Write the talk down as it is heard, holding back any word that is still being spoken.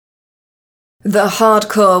The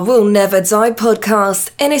Hardcore Will Never Die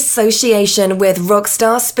podcast in association with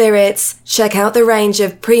Rockstar Spirits. Check out the range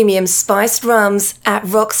of premium spiced rums at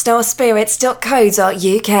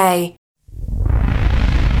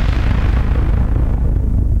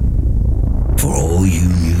rockstarspirits.co.uk. For all you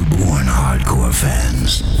newborn hardcore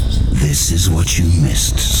fans, this is what you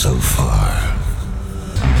missed so far.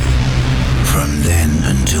 From then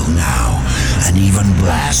until now, and even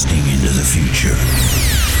blasting into the future,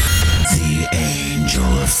 the Angel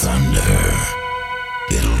of Thunder.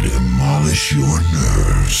 It'll demolish your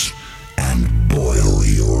nerves and boil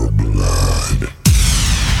your blood.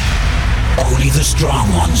 Only the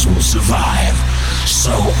strong ones will survive,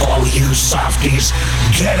 so all you softies,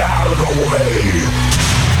 get out of the way!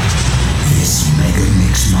 This mega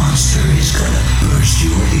mix monster is gonna burst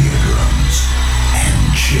your eardrums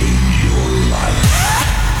and change your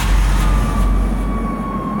life.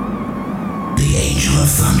 The Angel of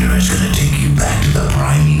Thunder is gonna take you back to the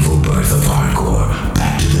primeval birth of hardcore,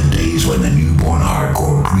 back to the days when the newborn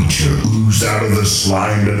hardcore creature oozed out of the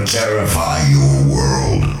slime to terrify your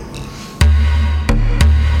world.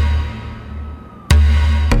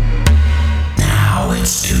 Now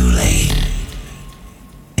it's too late.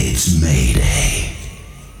 It's Mayday.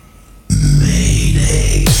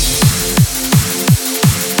 Mayday.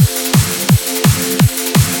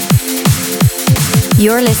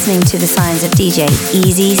 You're listening to the sounds of DJ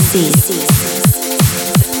Easy C.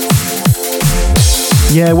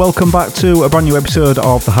 Yeah, welcome back to a brand new episode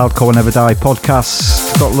of the Hardcore Will Never Die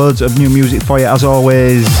podcast. Got loads of new music for you as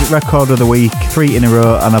always. Record of the week, 3 in a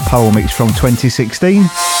row, and a power mix from 2016.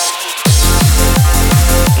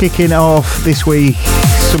 Kicking off this week,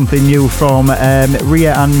 something new from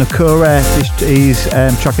REIA and Nakura. This is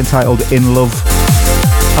track entitled In Love.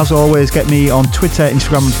 As always, get me on Twitter,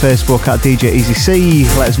 Instagram and Facebook at DJ Easy C.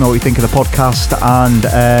 Let us know what you think of the podcast, and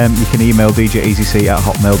you can email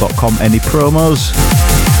djeasyc@hotmail.com any promos.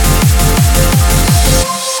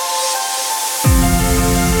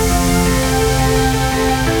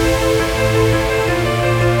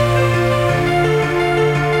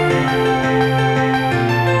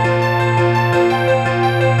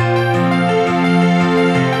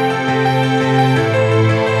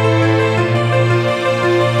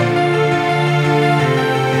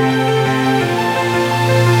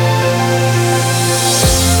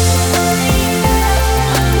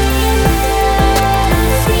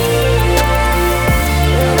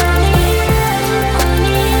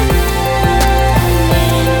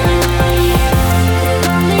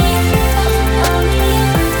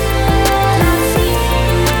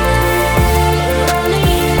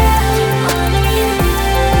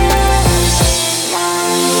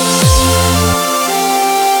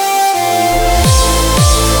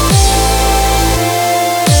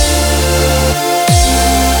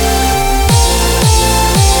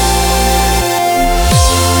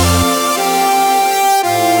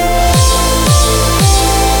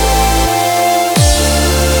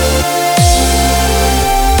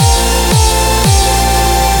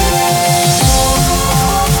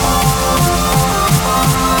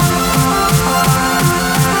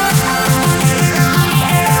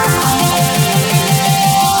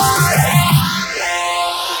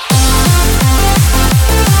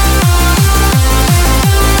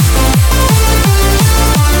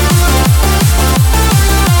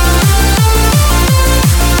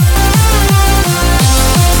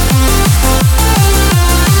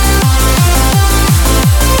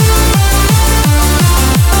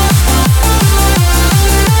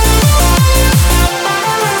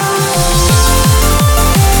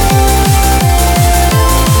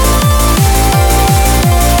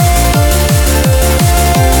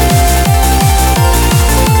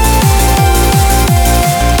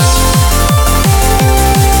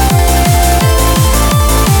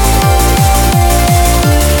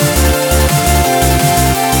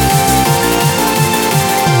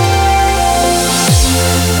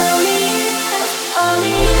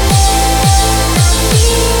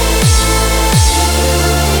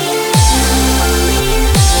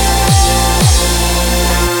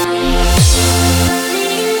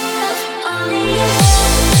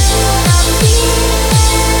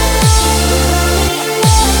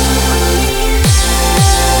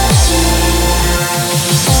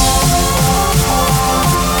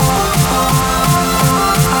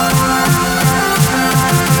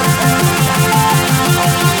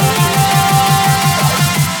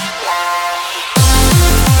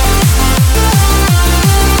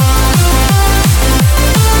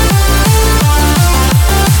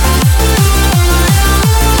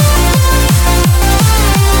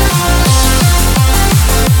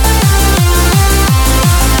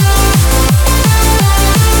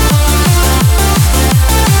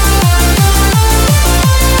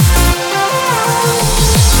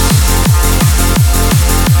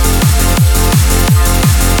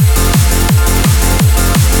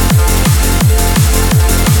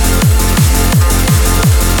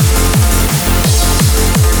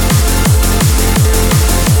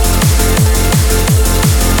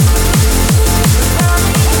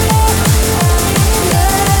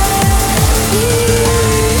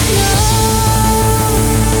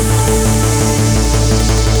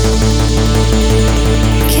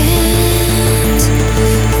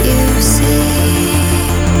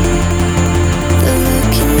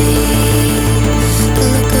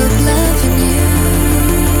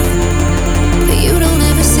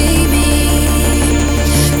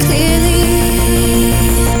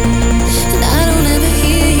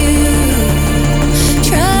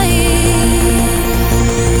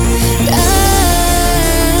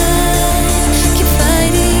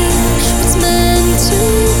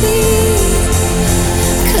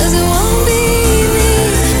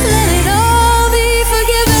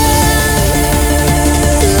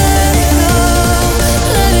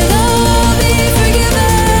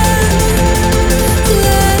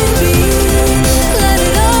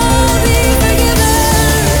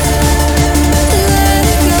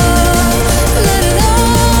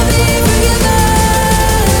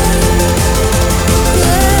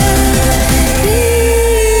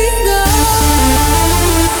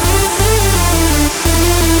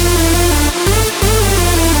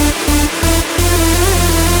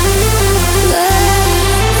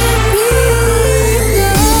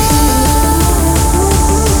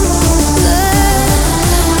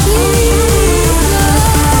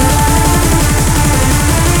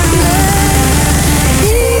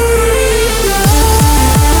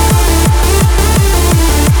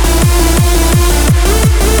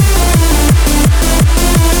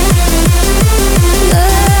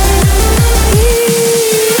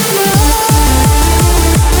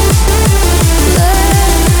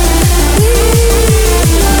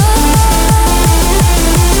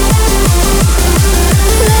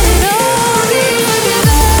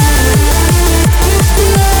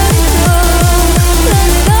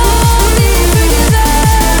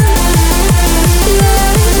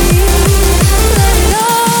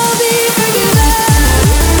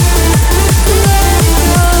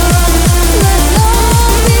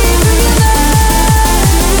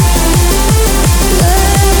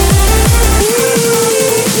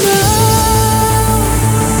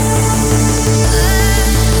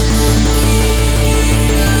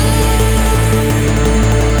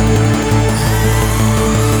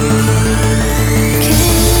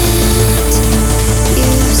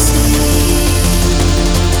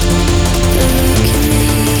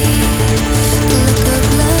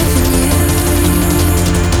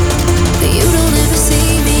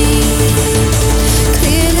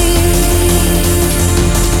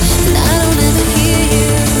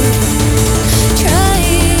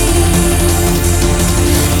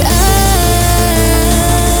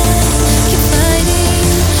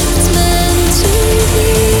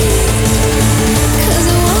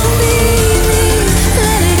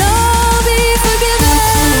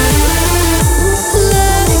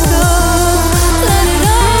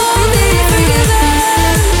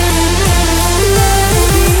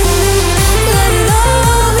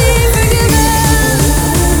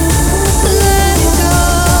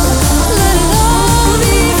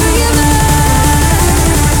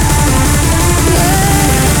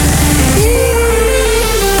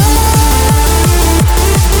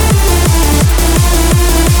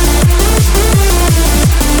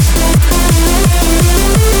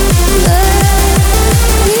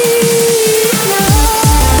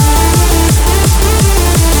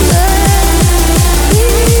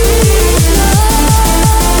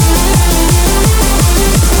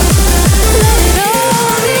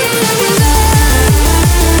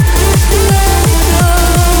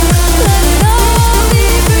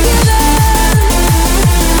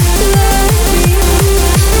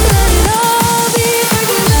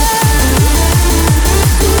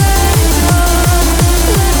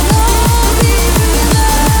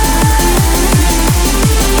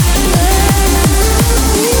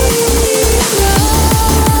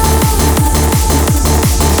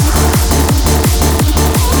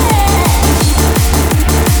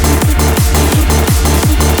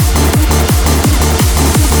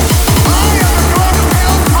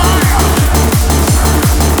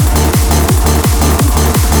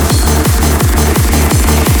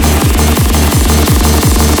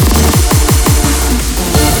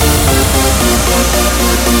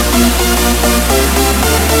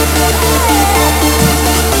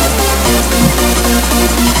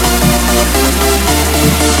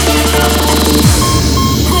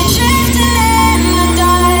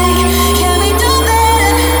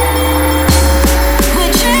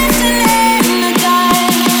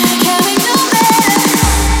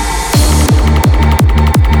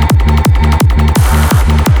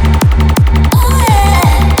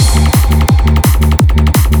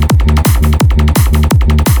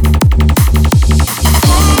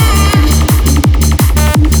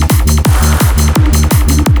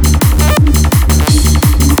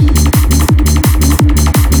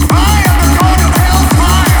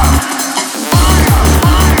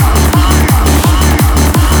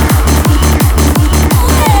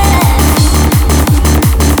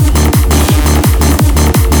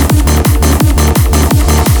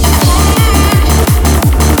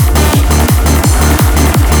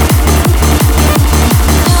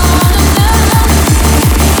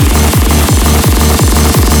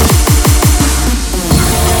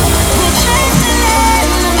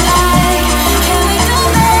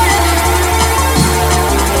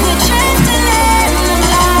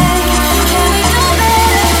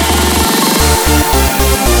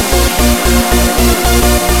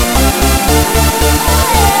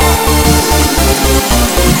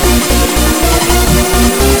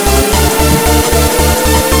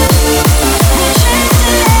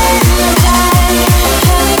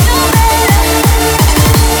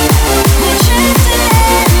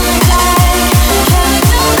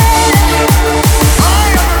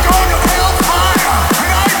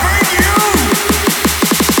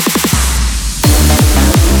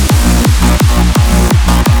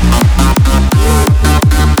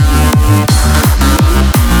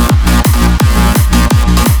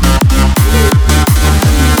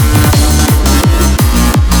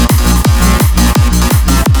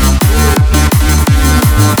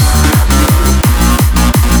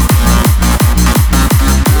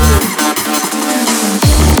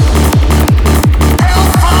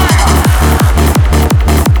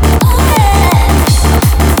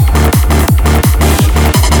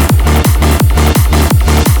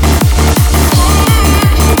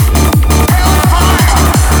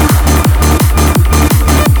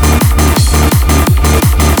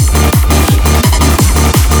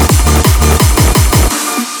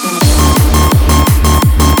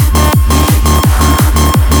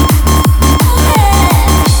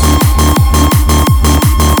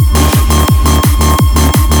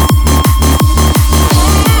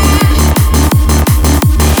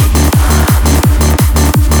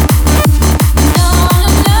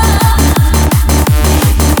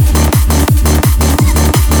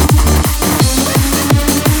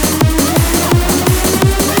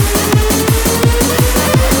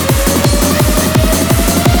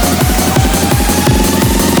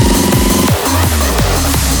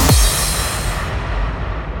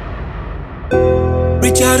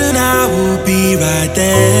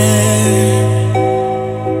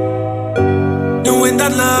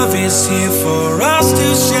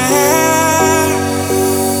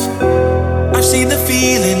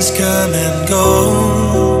 feelings come and go,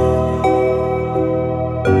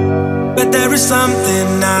 but there is something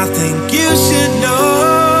I think you should know.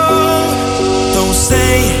 Don't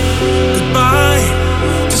say goodbye,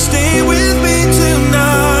 just stay with me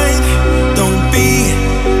tonight. Don't be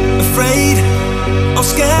afraid or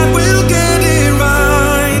scared, we'll get it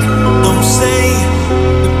right. Don't say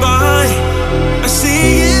goodbye, I see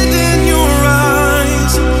it in your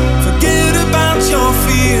eyes. Forget about your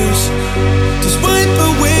fears, just wipe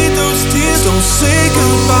away those tears. Don't say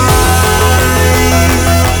goodbye.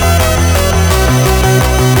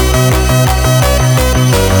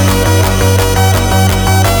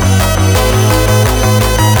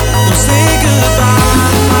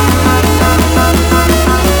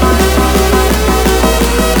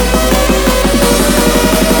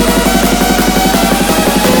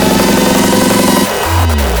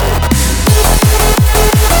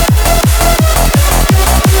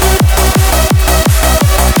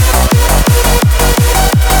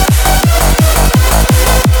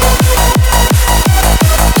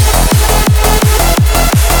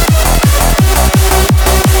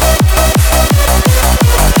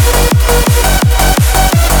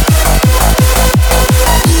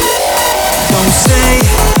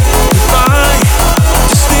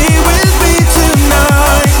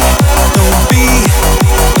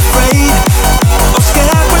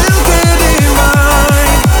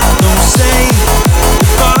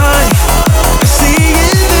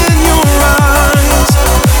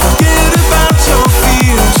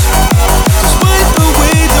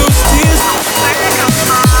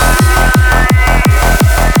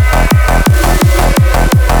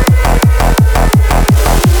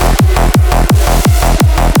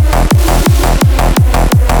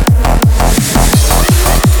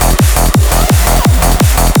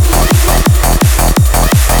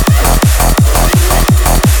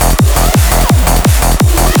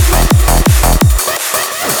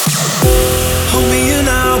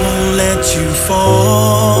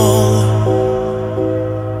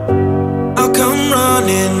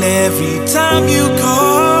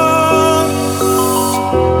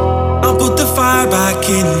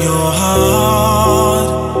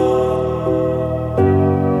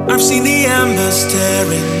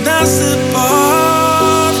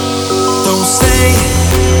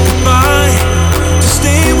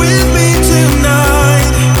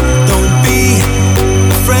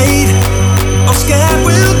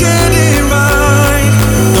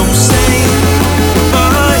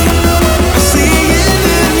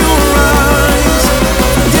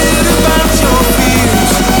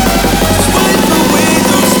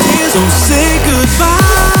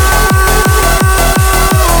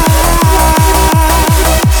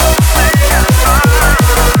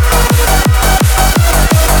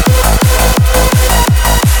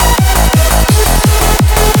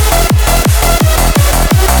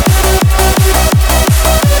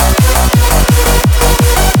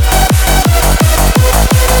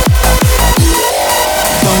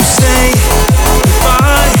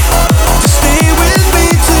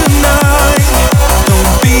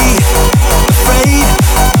 Afraid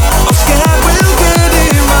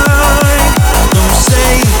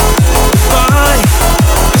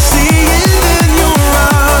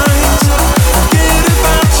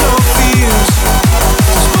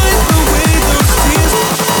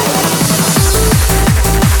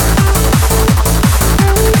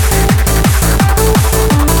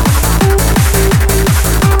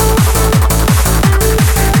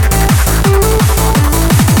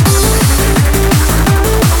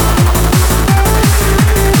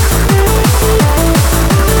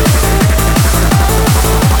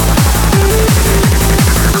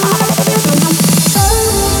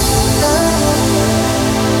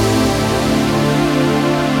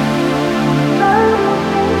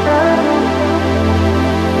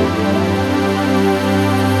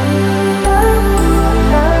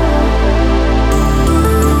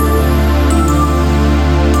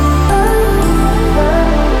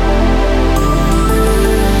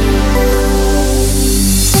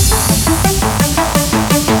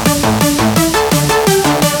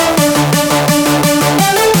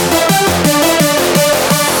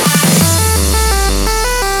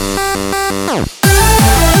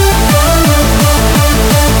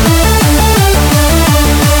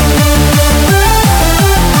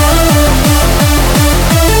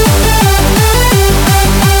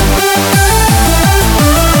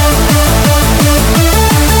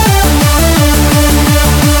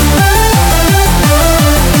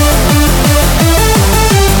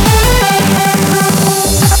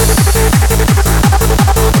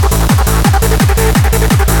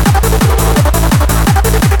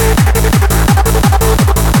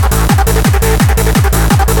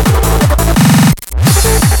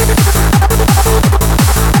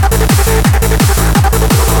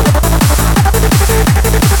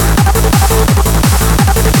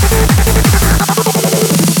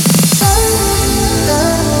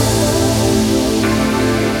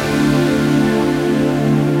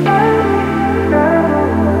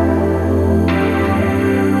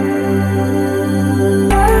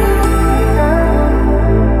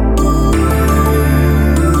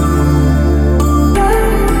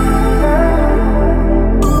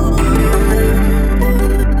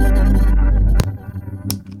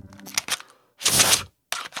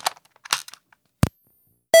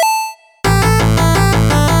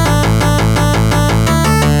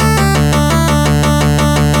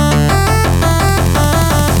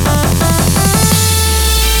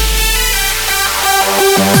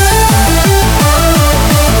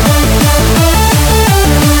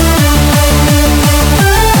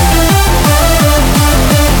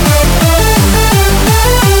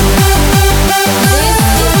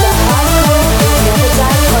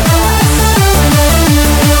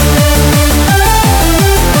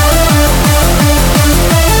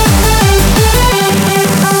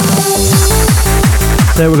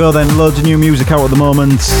There we go then, loads of new music out at the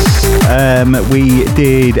moment. We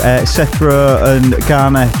did SerthroW and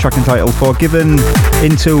Ganar, track entitled Forgiven,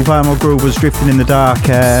 into Vinygroover's Drifting in the Dark,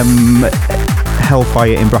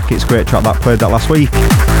 Hellfire in brackets, great track that played that last week.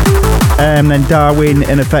 Then Darwin,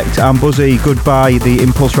 In Effect and Buzzy, Goodbye, the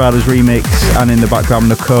Impulse Riders remix, and in the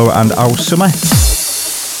background Nakura and Summa.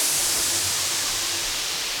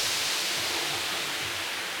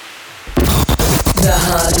 The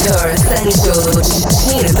Hardcore Essential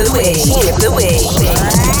Tune of the Week.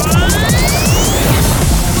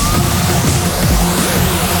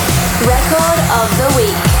 Record of the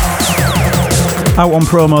Week. Out on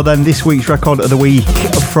promo then, this week's record of the week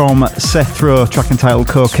from SerthroW, track entitled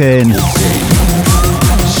Cocaine.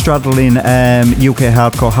 Straddling UK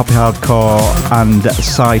hardcore, happy hardcore and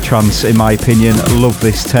psytrance in my opinion. Love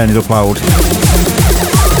this, turn it up loud.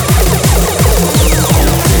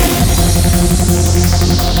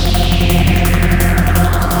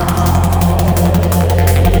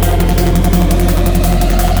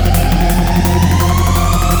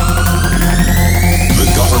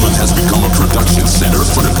 Center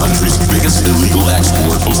for the country's biggest illegal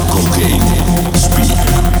export of cocaine, speed,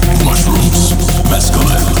 mushrooms,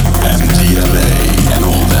 mescaline, MDMA, and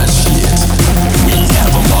all that shit. We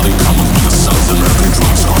have a lot in common with the South American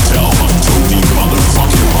drugs cartel of Tony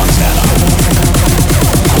motherfucking Montana.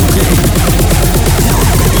 Cocaine, your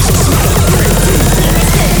biggest threat.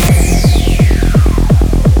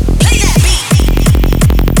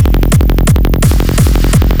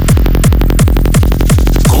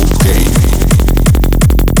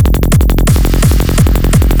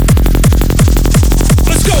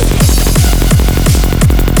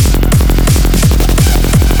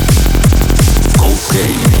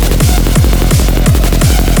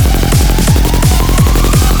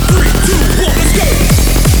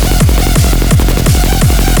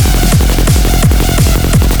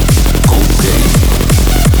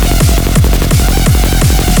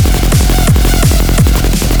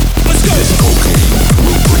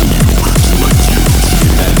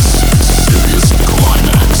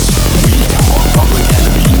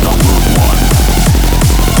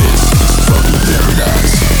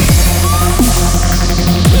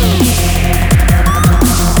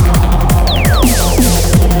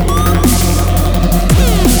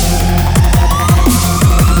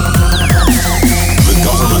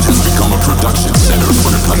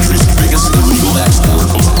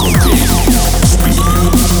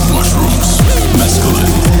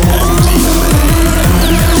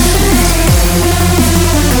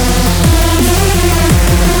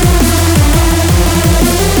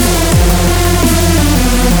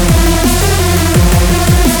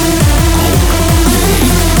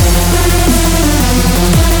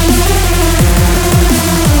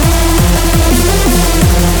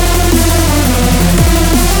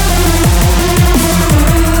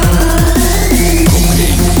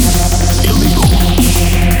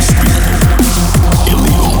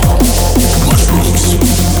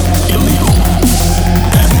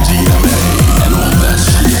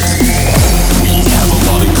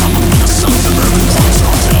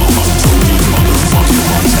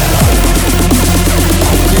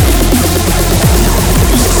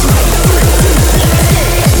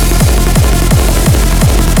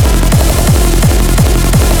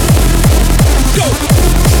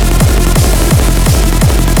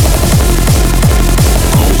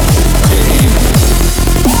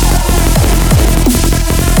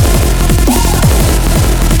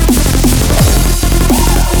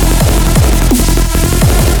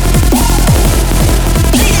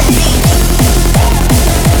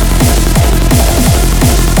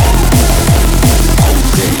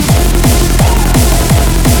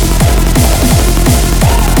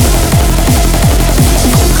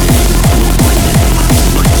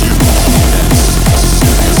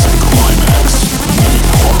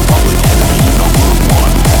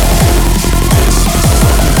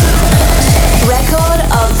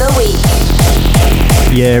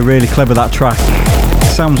 Yeah, really clever that track.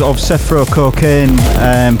 Sounds of SerthroW Cocaine.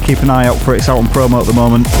 Keep an eye out for it. It's out on promo at the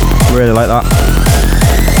moment. Really like that.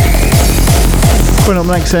 Coming up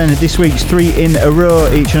next then, this week's 3 in a row.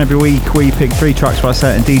 Each and every week we pick 3 tracks by a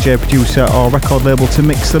certain DJ, producer or record label to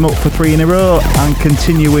mix them up for 3 in a row. And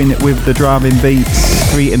continuing with the driving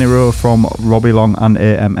beats, 3 in a row from Robbie Long and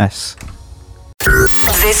AMS.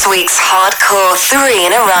 This week's Hardcore 3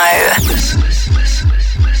 in a row.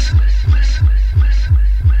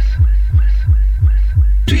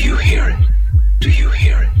 Do you hear it? Do you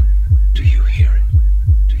hear it? Do you hear it?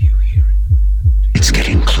 Do you hear it? It's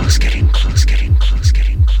getting close, getting close, getting close,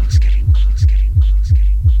 getting close, getting close, getting close,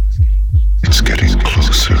 getting close. It's getting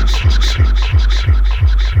closer, closer, closer,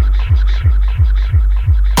 closer.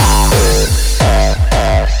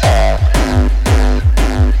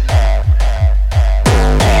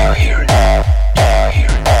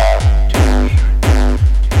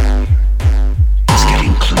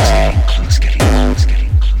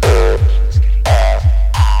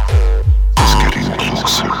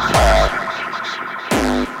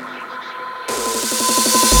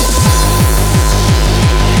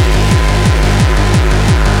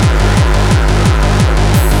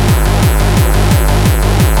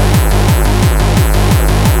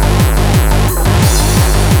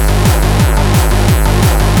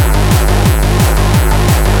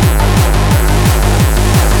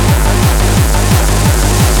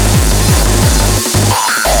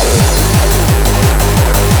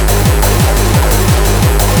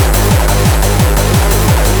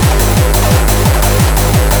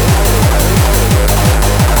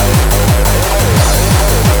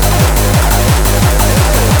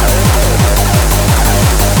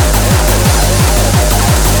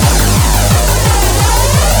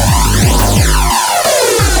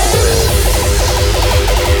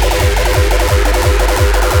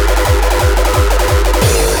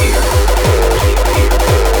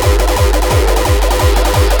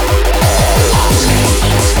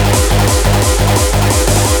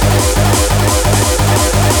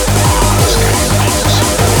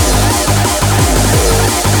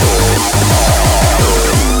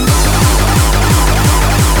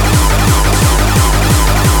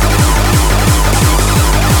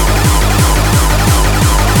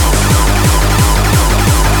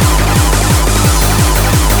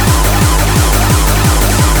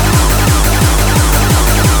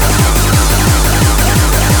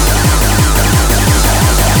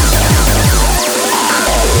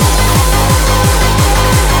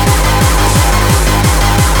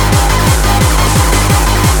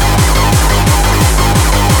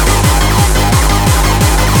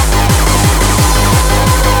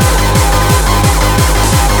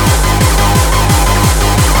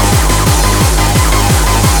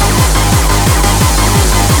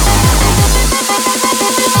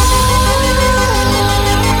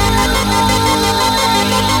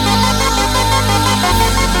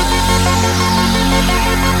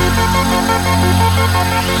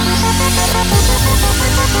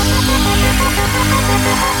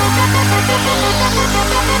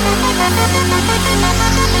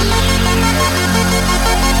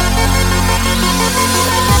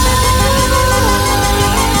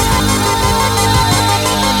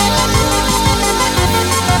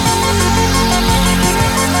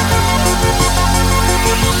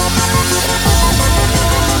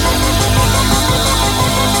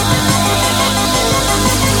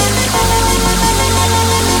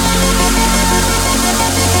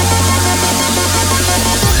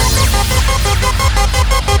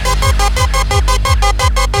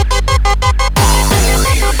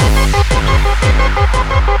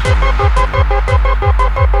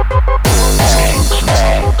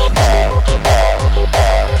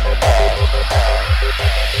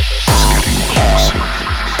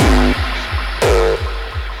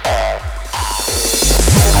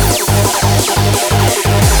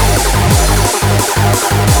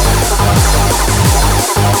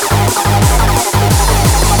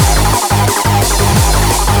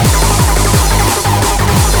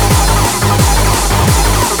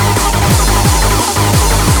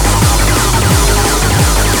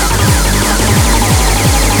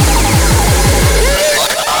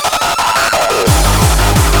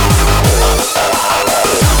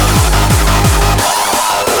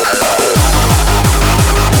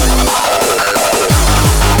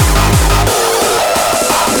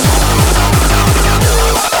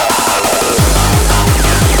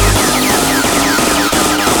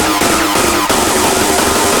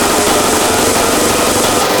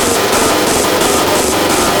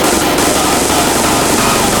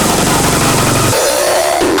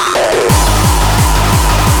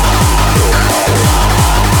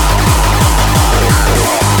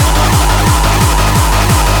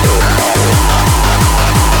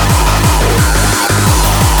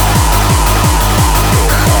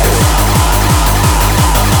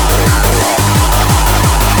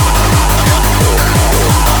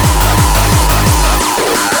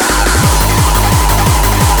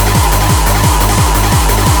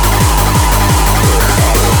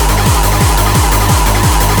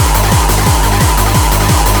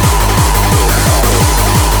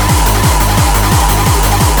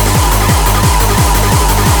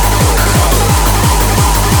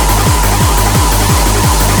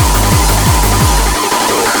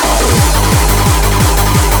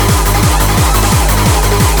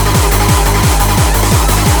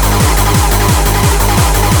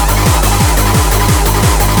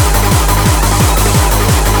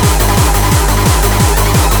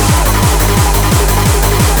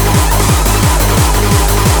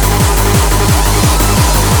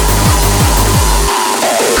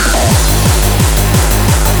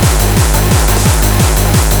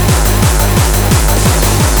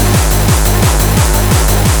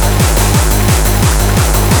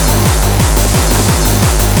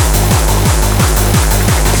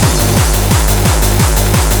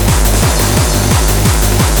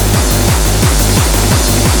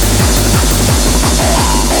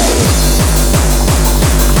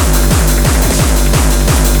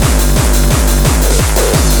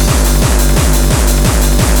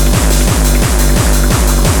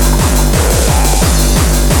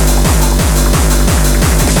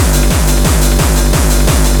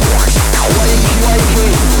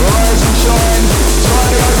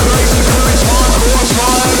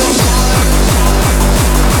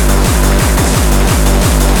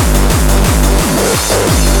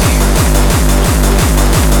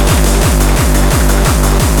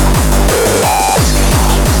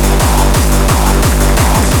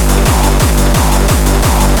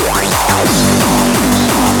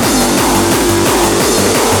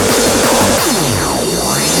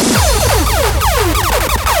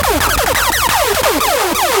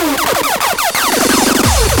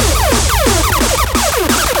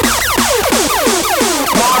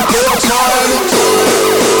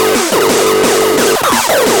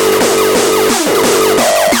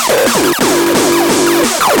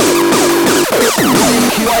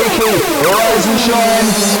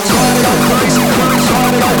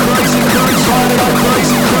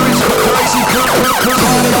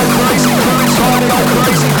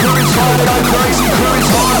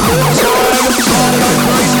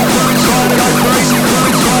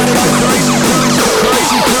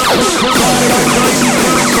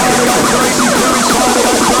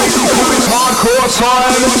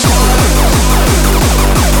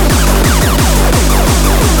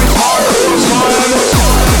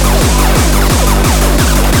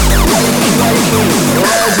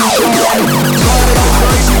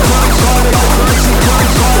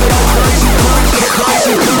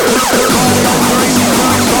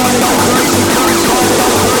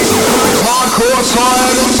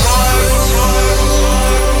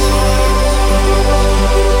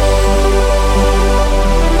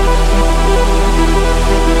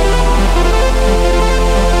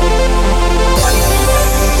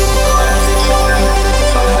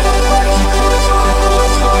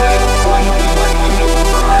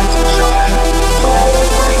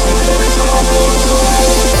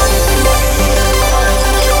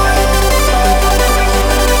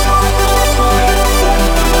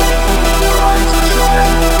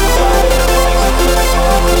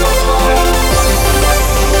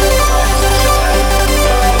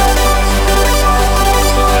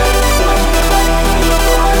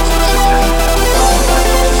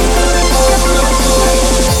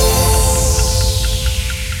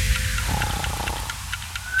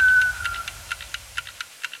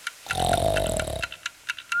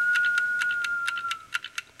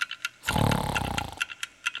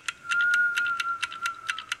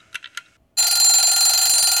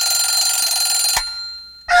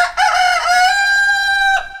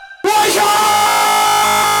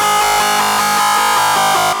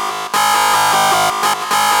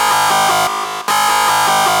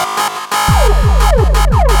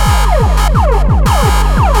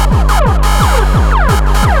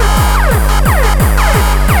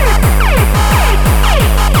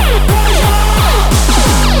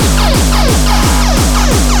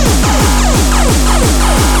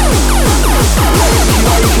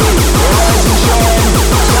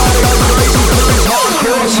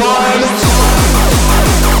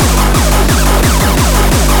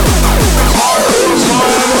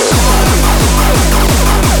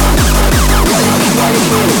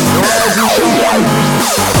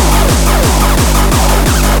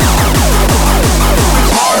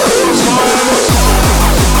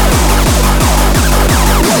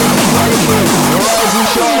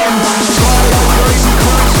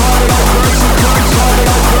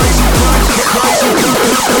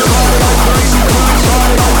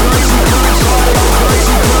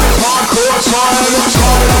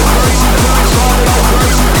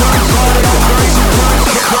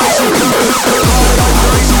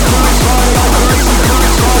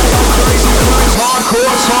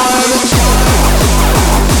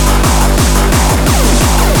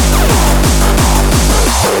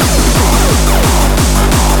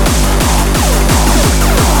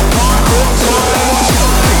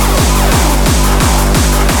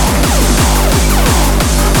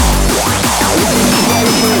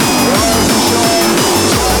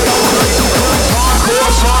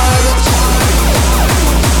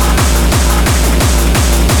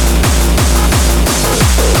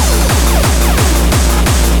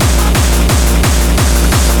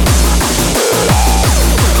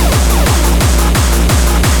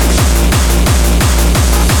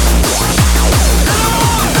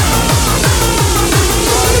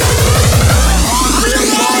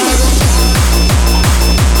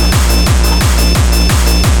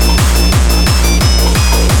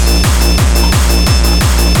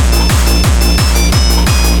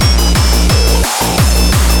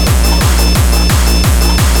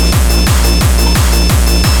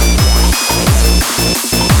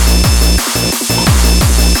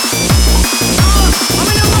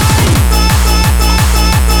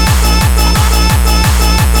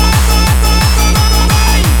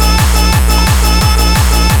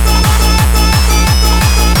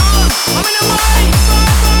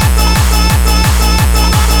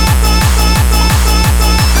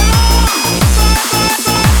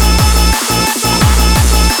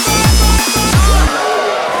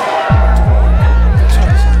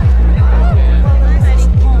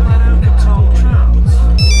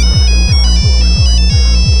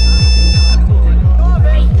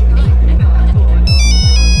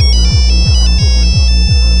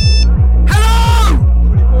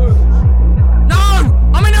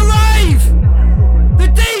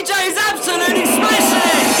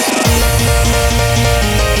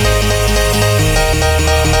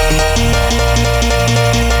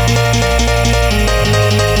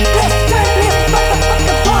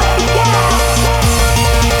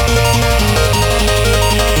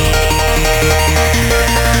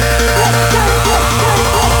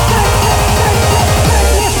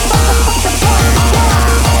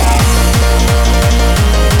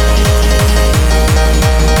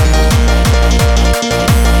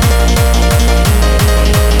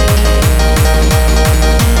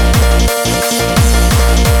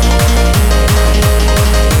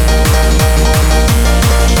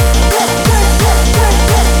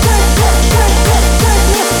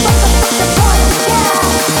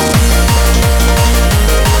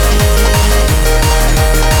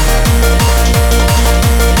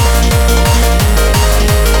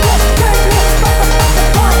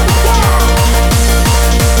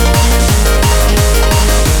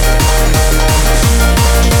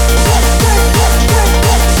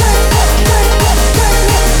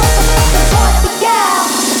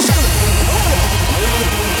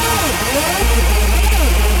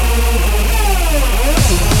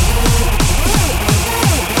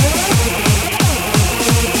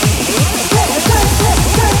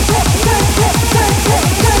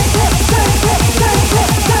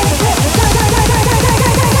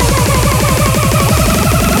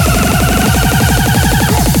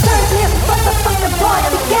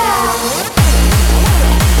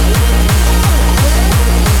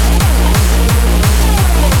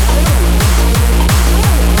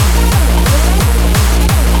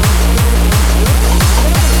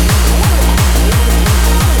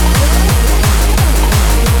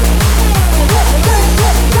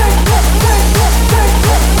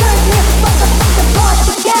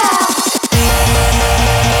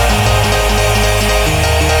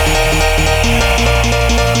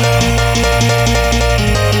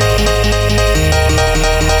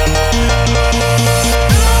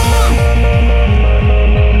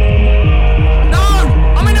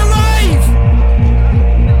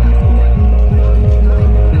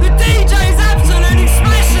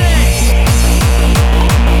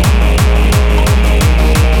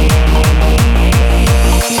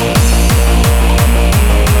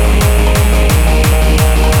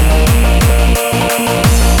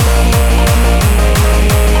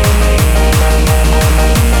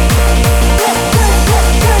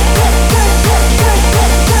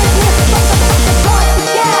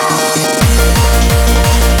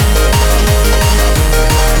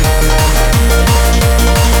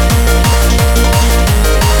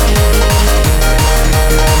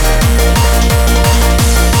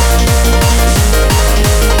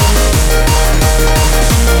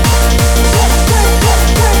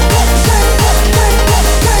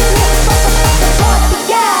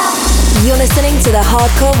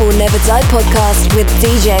 Hardcore Will Never Die podcast with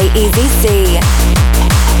DJ Easy C.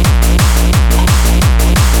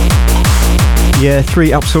 Yeah,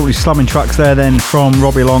 3 absolutely slamming tracks there then from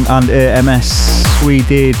Robbie Long and AMS. We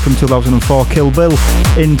did from 2004 Kill Bill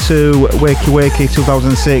into Wakey Wakey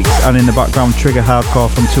 2006, and in the background Trigger Hardcore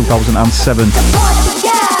from 2007.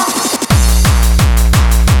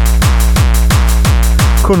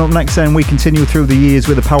 Coming up next then, we continue through the years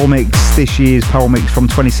with the Power Mix. This year's Power Mix from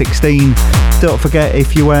 2016. Don't forget,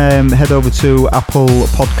 if you head over to Apple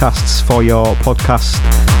Podcasts for your podcast,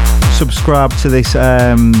 subscribe to this, to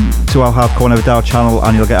our Hardcore Never Die channel,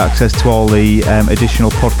 and you'll get access to all the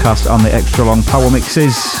additional podcasts and the extra long Power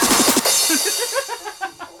Mixes.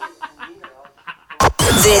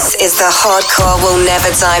 This is the Hardcore Will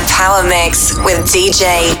Never Die Power Mix with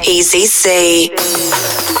DJ Easy C.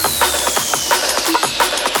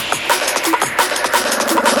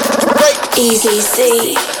 Easy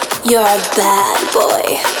C, you're a bad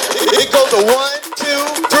boy. It goes to 1, 2,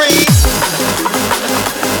 3.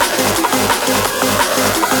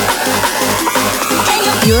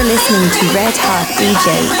 You're listening to Red Hot DJ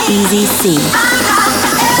Easy C.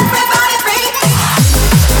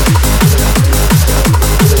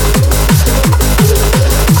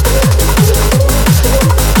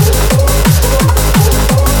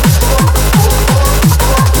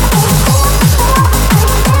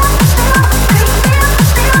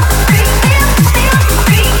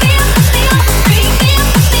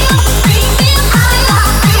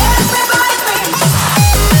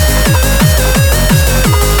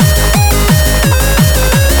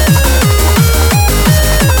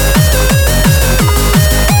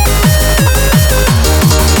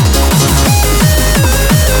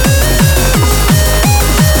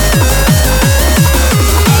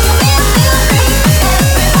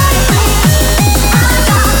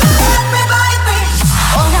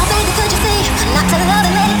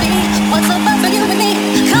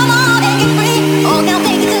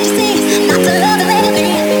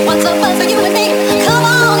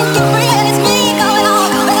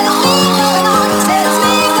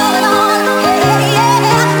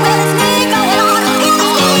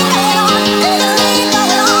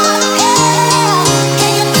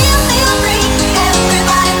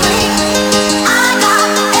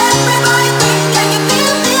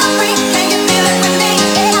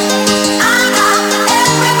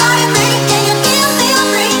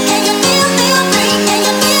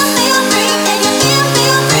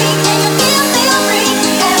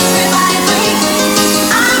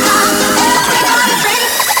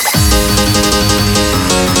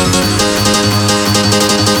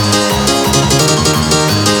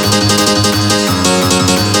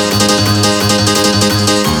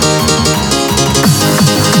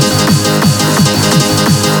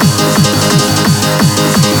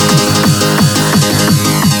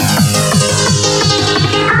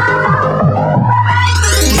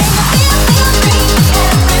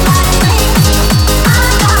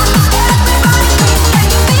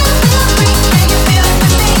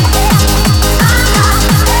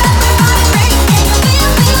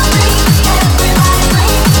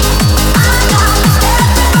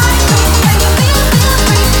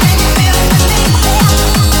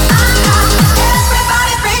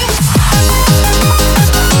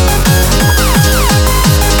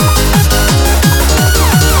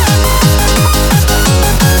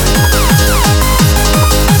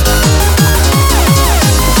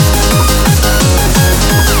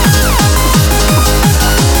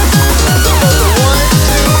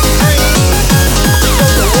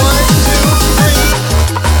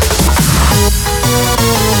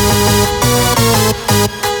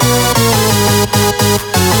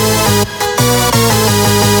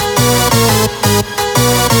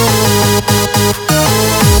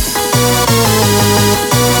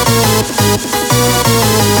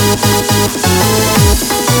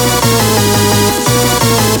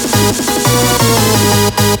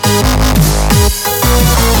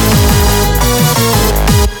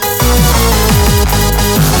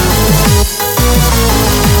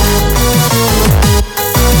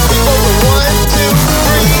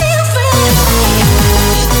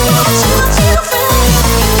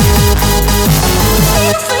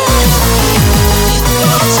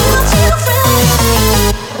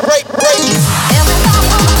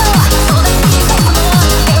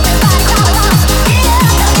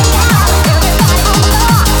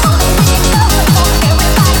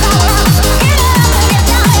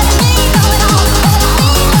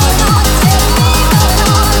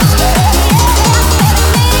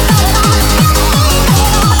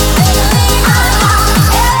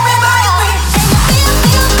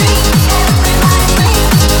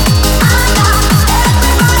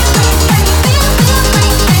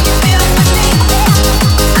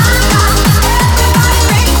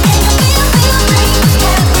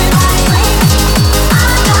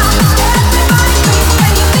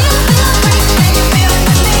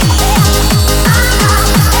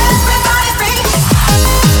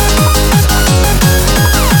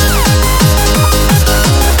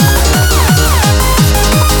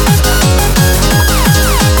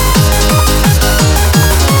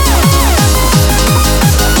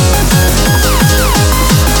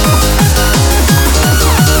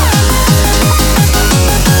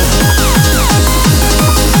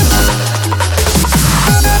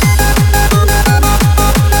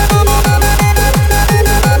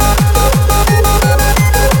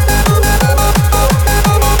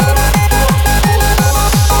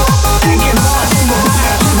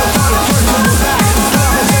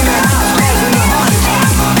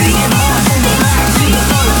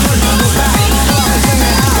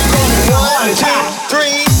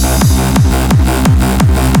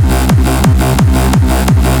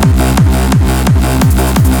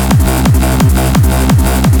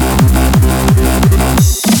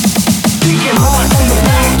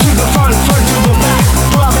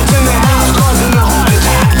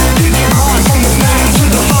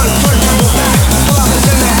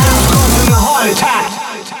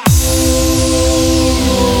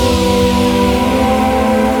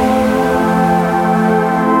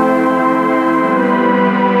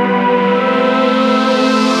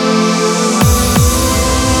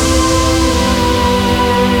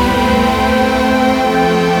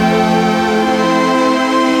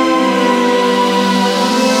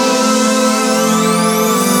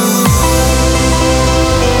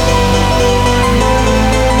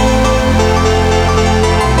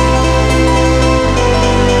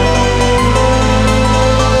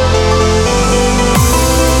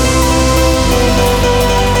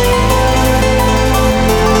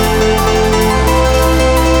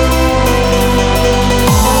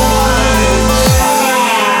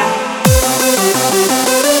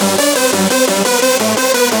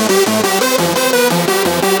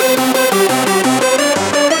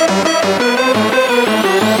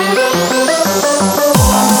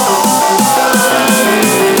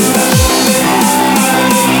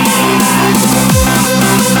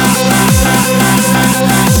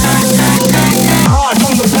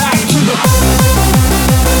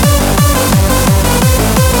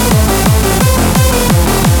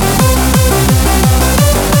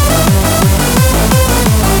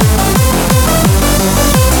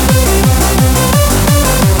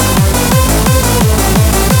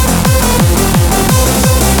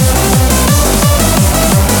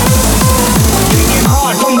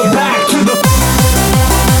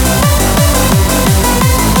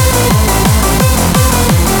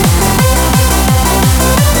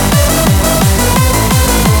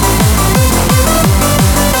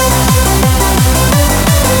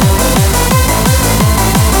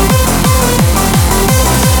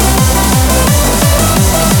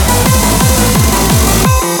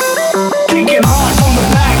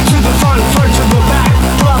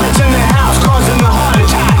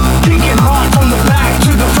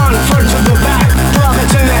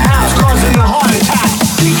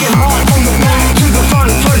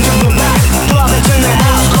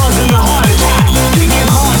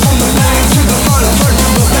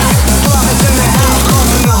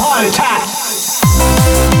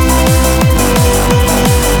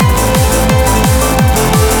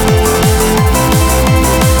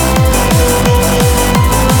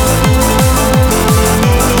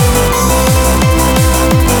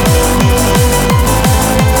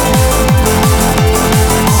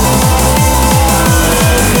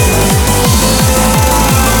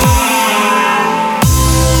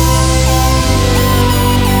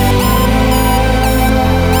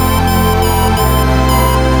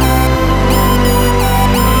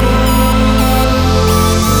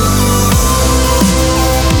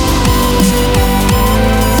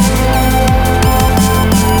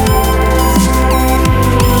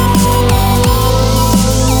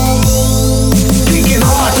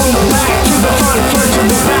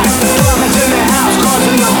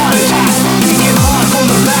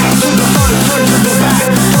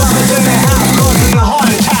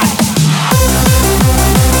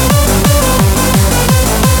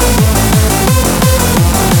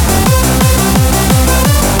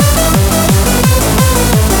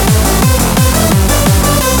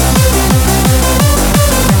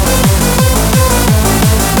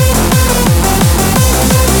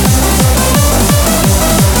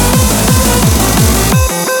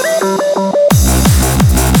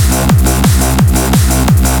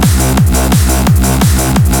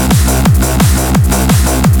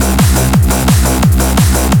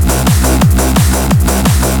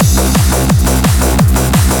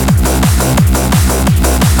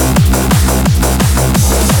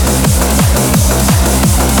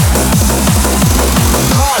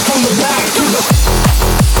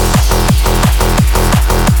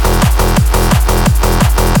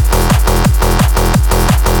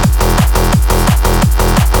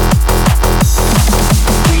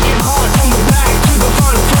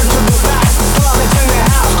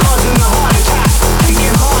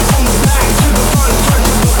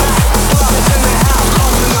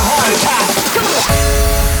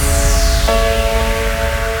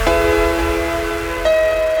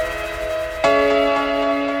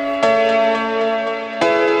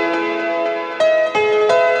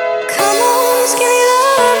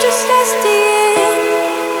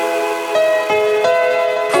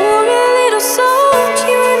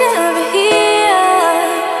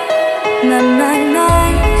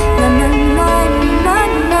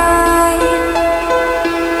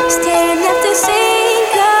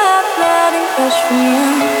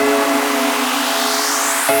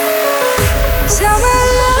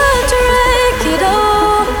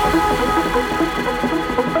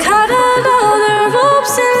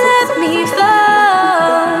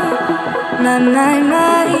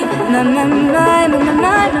 Right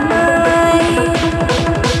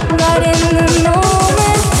in the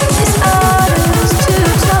moment, it's ours to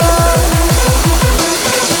talk.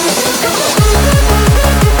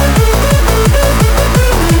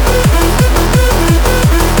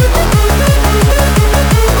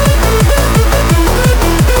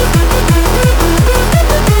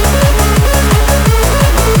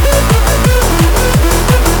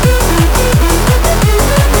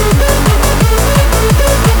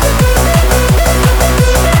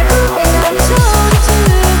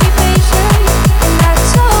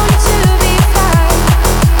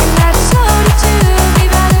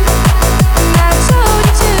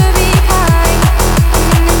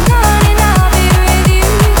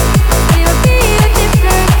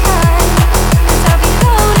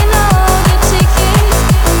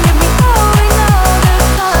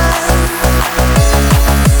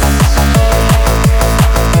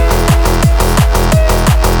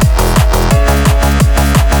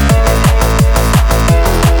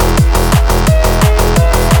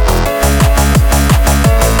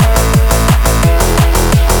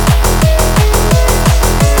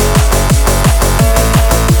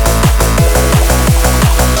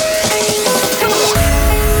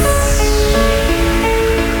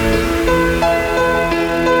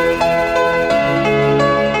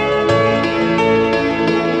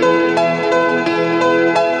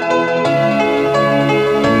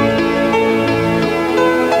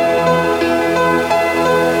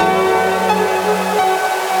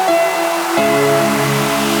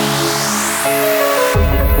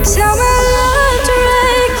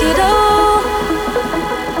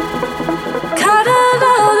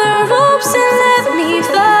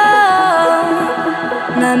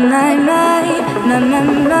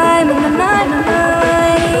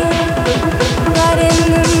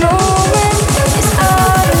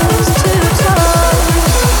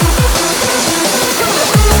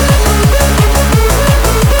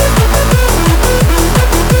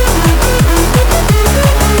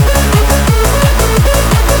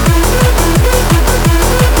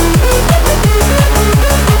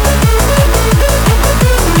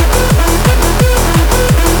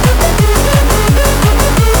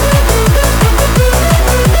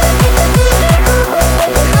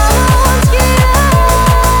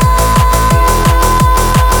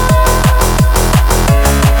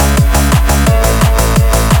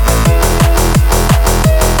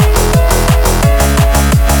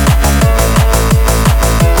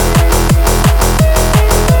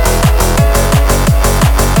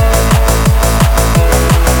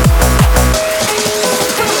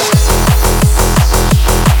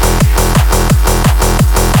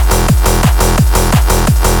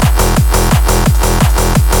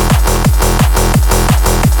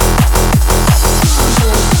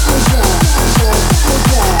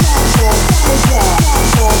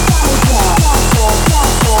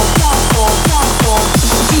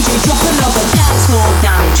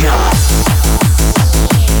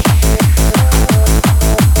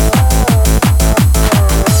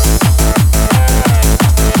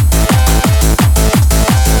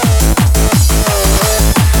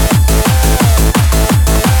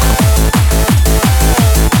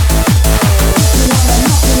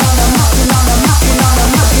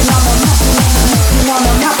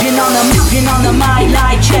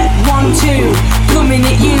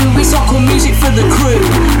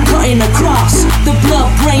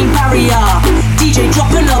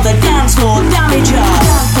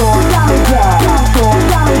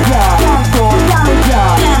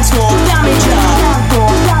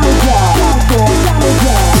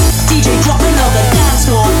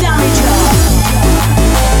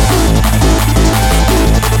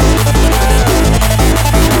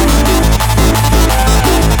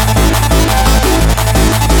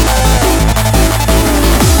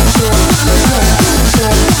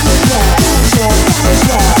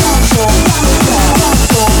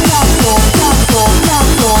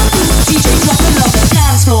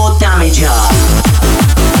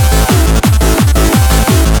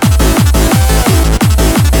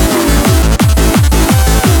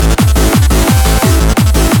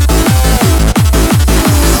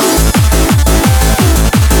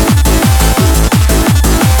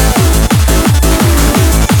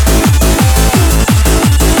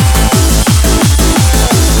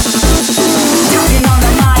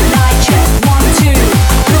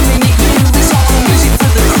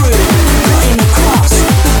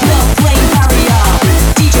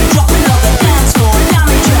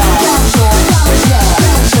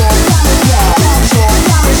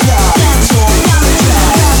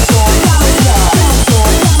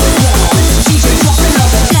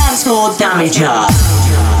 damager.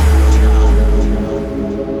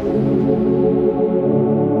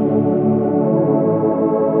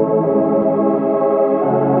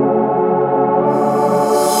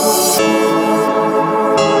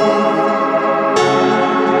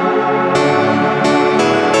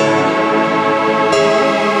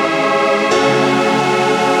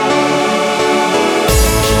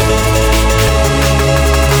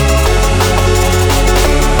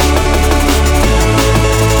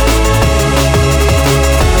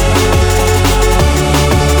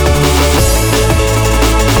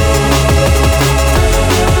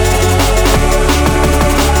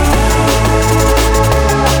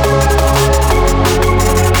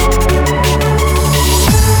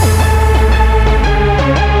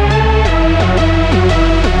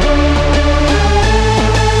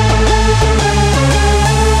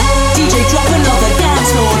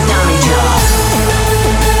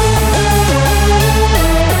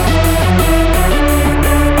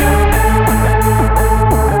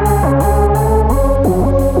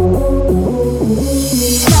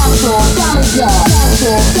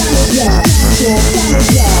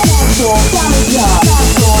 Dance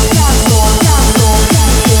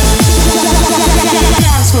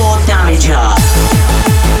floor damager.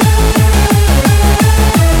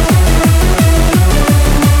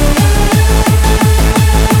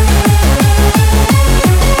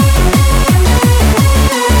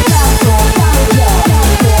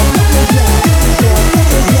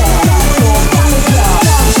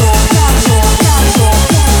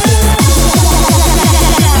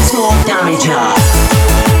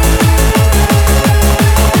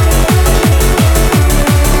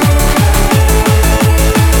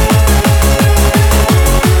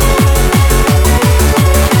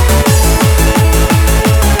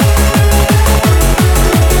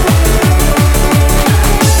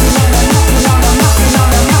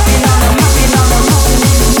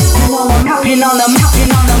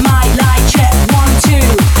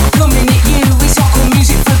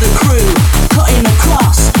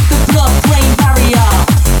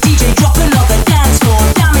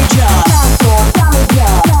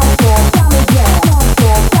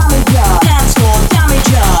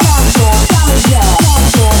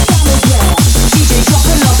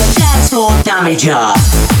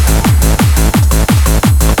 Damager.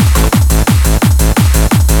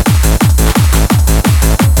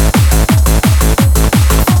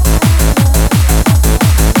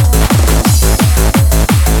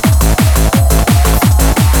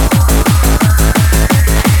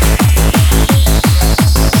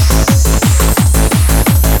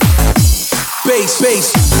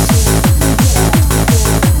 Bass.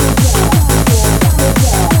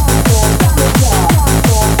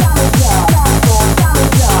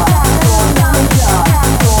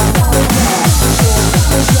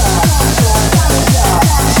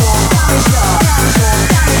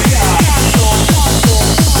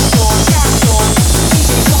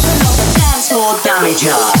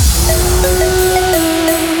 Damager.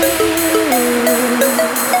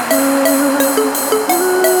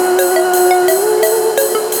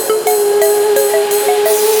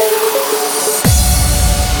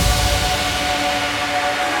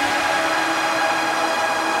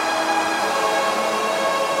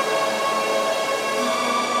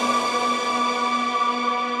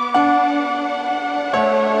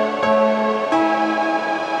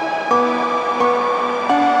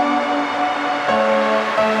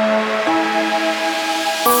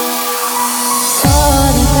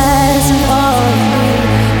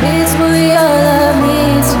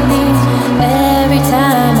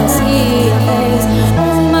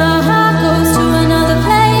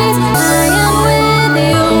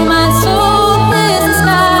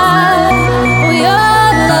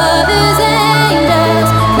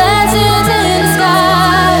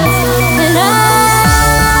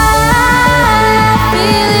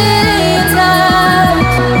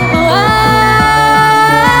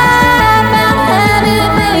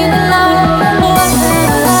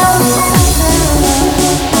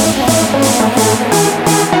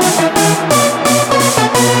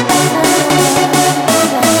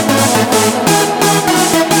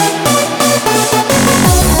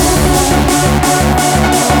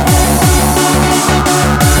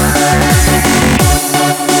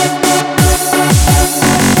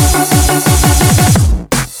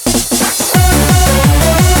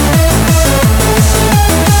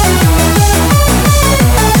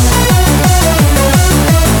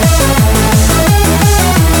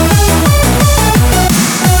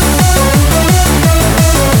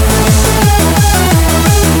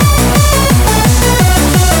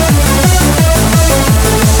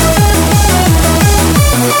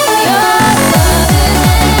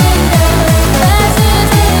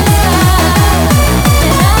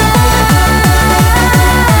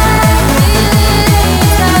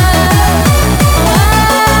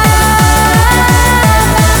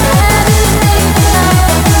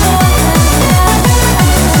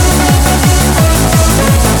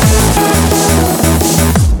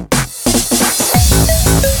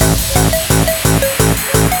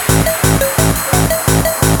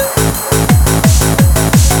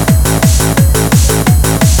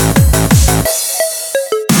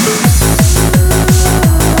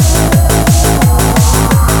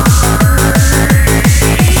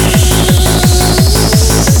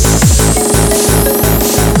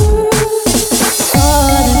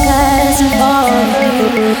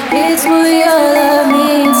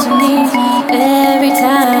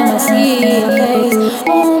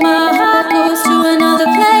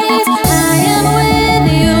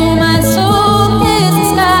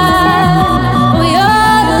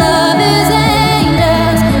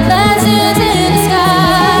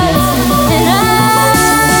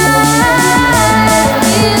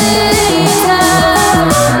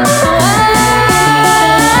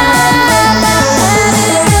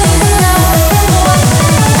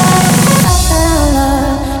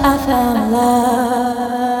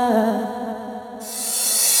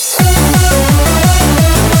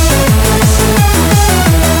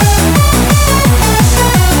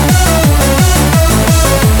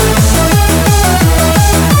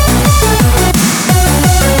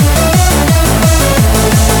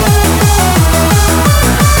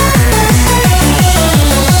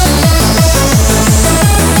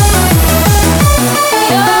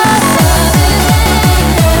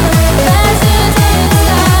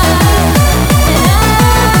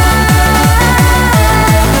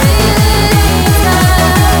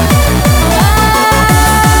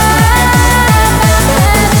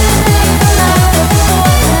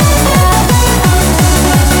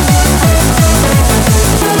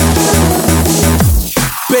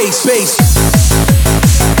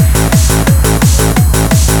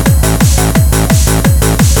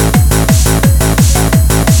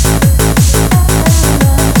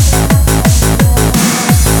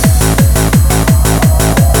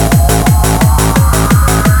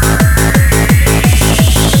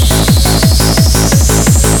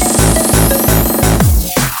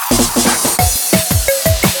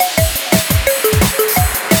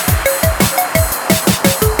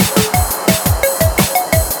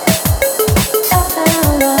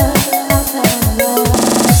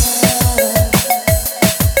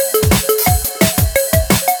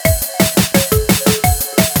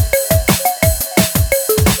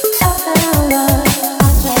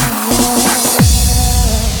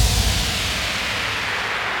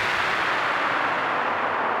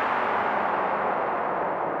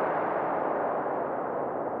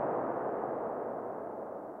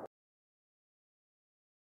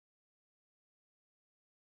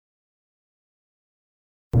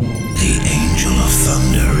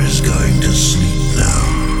 is going to sleep now.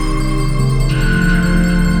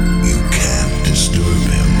 You can't disturb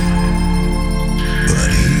him, but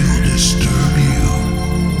he'll disturb you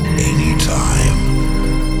anytime,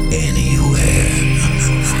 anywhere.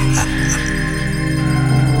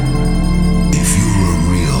 If you're a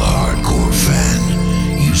real hardcore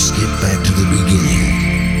fan, you skip back to the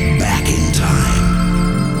beginning, back in time.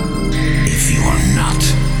 If you are not,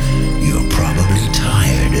 you're probably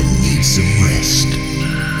tired and need some rest.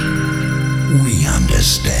 We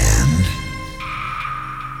understand.